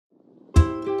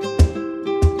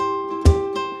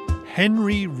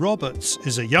Henry Roberts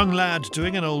is a young lad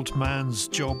doing an old man's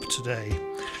job today.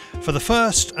 For the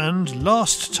first and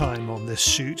last time on this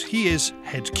shoot, he is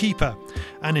head keeper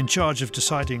and in charge of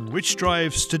deciding which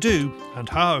drives to do and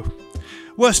how.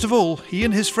 Worst of all, he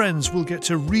and his friends will get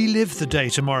to relive the day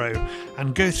tomorrow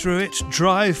and go through it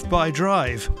drive by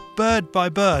drive, bird by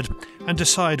bird, and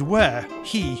decide where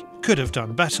he could have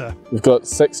done better. We've got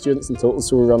 6 students in total,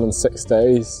 so we're running 6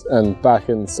 days, and back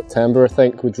in September I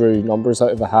think we drew numbers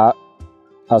out of a hat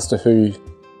as to who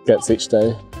gets each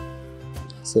day.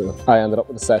 So I ended up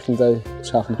with the second day, which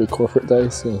happened to be corporate day.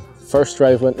 So first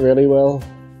drive went really well,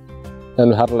 then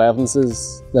we had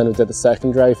 11s, then we did the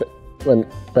second drive, it went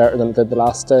better than it did the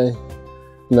last day,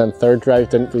 and then third drive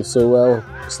didn't go so well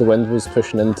because the wind was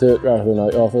pushing into it rather than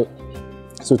out of it.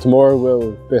 So tomorrow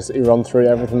we'll basically run through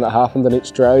everything that happened in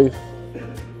each drive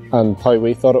and how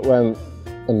we thought it went,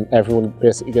 and everyone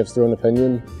basically gives their own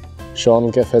opinion. Sean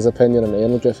will give his opinion and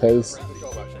Ian will give his,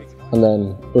 and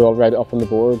then we all write it up on the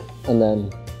board, and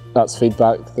then that's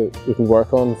feedback that we can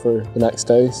work on for the next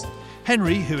days.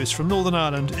 Henry, who is from Northern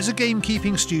Ireland, is a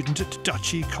gamekeeping student at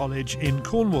Duchy College in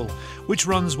Cornwall, which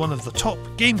runs one of the top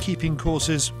gamekeeping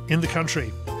courses in the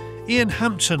country. Ian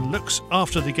Hampton looks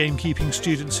after the gamekeeping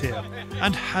students here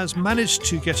and has managed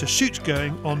to get a shoot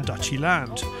going on Duchy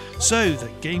land, so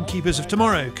that gamekeepers of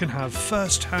tomorrow can have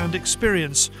first-hand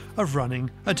experience of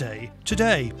running a day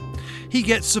today. He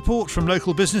gets support from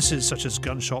local businesses such as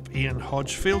gun shop Ian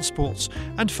Hodge Fieldsports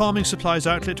and farming supplies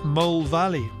outlet Mole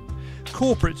Valley.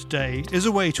 Corporate Day is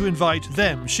a way to invite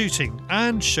them shooting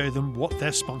and show them what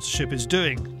their sponsorship is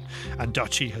doing. And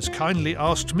Duchy has kindly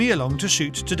asked me along to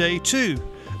shoot today too,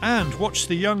 and watch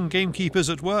the young gamekeepers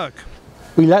at work.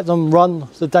 We let them run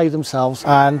the day themselves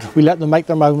and we let them make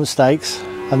their own mistakes,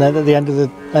 and then at the end of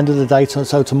the day,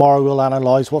 so tomorrow we'll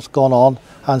analyse what's gone on,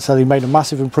 and so they made a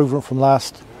massive improvement from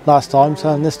last time,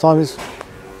 so this time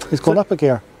it's gone up a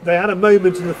gear. They had a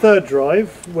moment in the third drive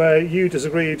where you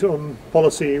disagreed on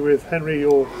policy with Henry,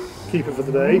 your keeper for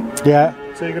the day. Yeah.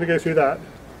 So you're going to go through that?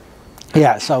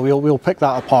 Yeah, so we'll pick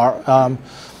that apart.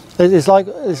 It's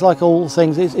like all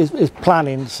things, it's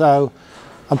planning, so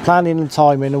I'm planning and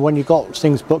timing, and when you've got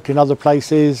things booked in other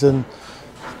places and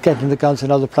getting the guns in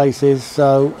other places,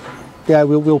 so yeah,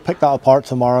 we'll pick that apart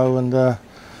tomorrow, and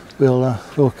we'll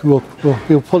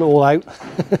pull it all out.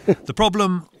 The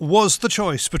problem was the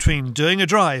choice between doing a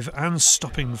drive and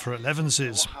stopping for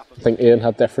 11s. I think Ian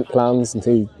had different plans and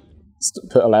he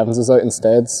put 11s out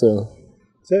instead. So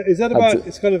is that about?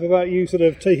 It's kind of about you sort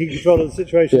of taking control of the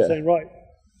situation, yeah. Saying, right,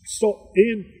 stop,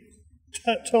 Ian.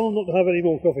 Tell them not to have any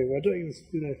more coffee. We're doing this,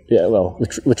 you know. Yeah, well,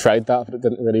 we tried that, but it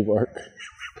didn't really work.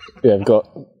 Yeah, we've got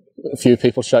a few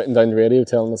people shouting down the radio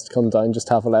telling us to come down, just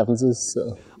have 11s.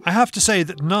 So I have to say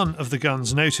that none of the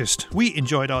guns noticed. We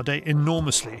enjoyed our day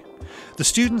enormously. The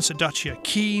students at Duchy are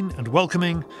keen and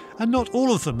welcoming, and not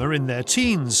all of them are in their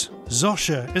teens.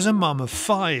 Zosha is a mum of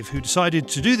 5 who decided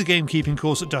to do the gamekeeping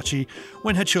course at Duchy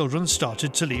when her children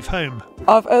started to leave home.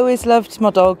 I've always loved my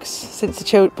dogs since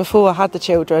before I had the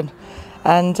children,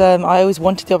 and I always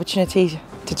wanted the opportunity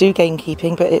to do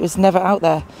gamekeeping, but it was never out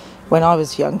there when I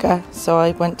was younger. So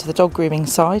I went to the dog grooming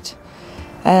side,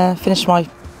 finished my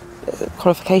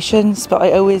qualifications, but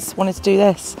I always wanted to do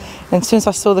this. And as soon as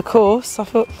I saw the course, I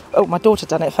thought, oh, my daughter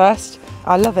done it first.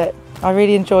 I love it. I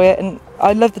really enjoy it, and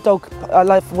I love the dog. I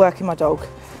love working my dog.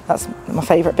 That's my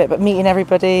favourite bit. But meeting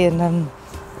everybody and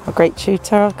a great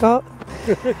tutor I've got,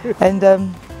 and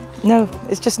no,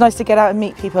 it's just nice to get out and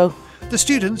meet people. The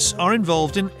students are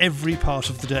involved in every part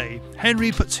of the day.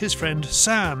 Henry puts his friend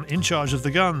Sam in charge of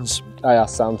the guns. I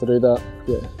asked Sam to do that,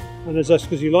 yeah. And is that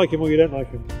because you like him or you don't like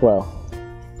him? Well,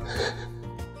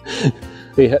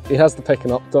 he has the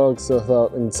picking up dog, so I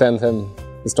thought we can send him,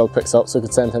 his dog picks up, so we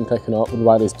could send him picking up, and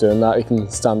while he's doing that he can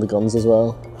stand the guns as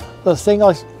well. The thing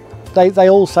they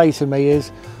all say to me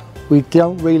is, we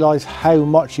don't realise how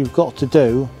much you've got to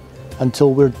do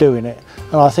until we're doing it.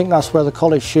 And I think that's where the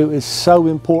college shoot is so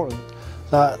important,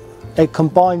 that it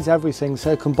combines everything.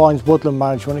 So it combines woodland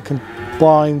management, it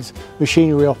combines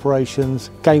machinery operations,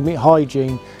 game meat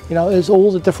hygiene. You know, it's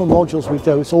all the different modules we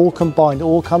do. It's all combined. It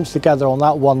all comes together on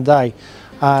that one day.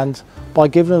 And by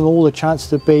giving them all the chance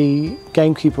to be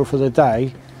gamekeeper for the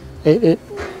day, it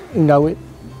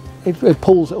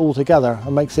pulls it all together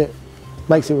and makes it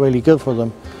really good for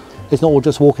them. It's not all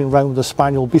just walking around with a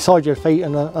spaniel beside your feet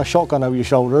and a shotgun over your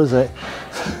shoulder, is it?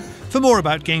 For more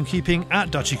about gamekeeping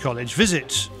at Duchy College,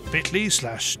 visit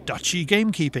bit.ly/Duchy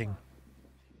Gamekeeping.